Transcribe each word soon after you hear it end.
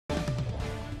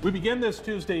We begin this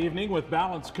Tuesday evening with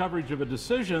balanced coverage of a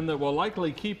decision that will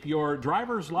likely keep your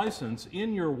driver's license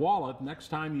in your wallet next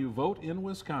time you vote in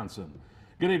Wisconsin.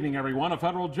 Good evening, everyone. A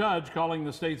federal judge calling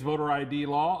the state's voter ID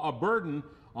law a burden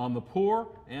on the poor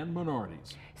and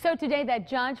minorities. So today that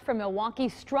judge from Milwaukee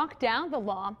struck down the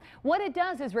law. What it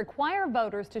does is require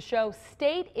voters to show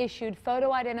state-issued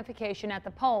photo identification at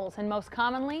the polls, and most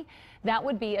commonly that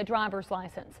would be a driver's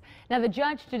license. Now the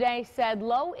judge today said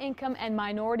low-income and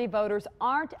minority voters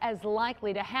aren't as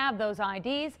likely to have those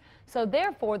IDs, so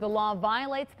therefore the law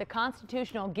violates the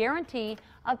constitutional guarantee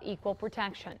of equal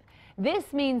protection.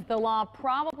 This means the law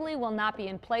probably will not be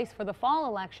in place for the fall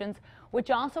elections,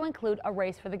 which also include a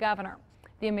race for the governor.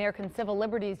 The American Civil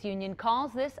Liberties Union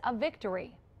calls this a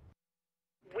victory.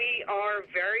 We are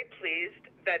very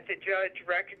pleased that the judge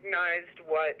recognized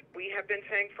what we have been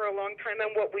saying for a long time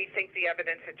and what we think the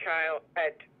evidence at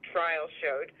trial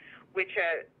showed, which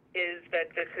is that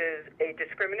this is a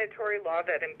discriminatory law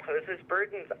that imposes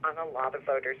burdens on a lot of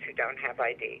voters who don't have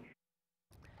ID.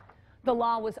 The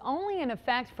law was only in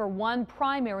effect for one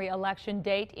primary election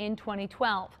date in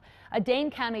 2012. A Dane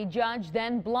County judge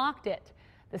then blocked it.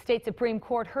 The state Supreme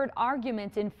Court heard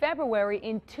arguments in February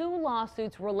in two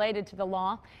lawsuits related to the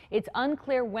law. It's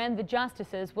unclear when the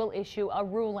justices will issue a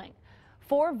ruling.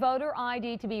 For voter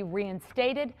ID to be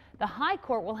reinstated, the High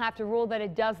Court will have to rule that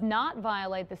it does not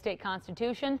violate the state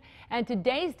constitution, and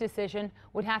today's decision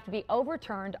would have to be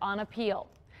overturned on appeal.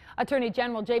 Attorney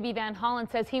General J.B. Van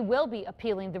Hollen says he will be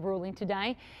appealing the ruling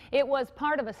today. It was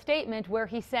part of a statement where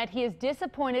he said he is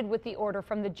disappointed with the order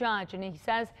from the judge, and he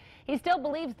says he still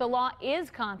believes the law is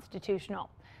constitutional.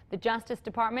 The Justice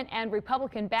Department and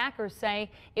Republican backers say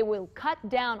it will cut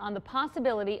down on the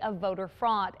possibility of voter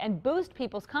fraud and boost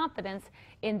people's confidence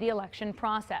in the election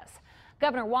process.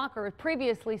 Governor Walker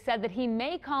previously said that he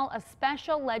may call a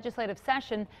special legislative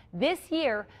session this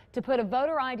year to put a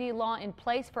voter ID law in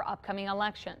place for upcoming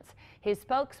elections. His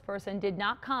spokesperson did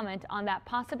not comment on that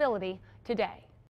possibility today.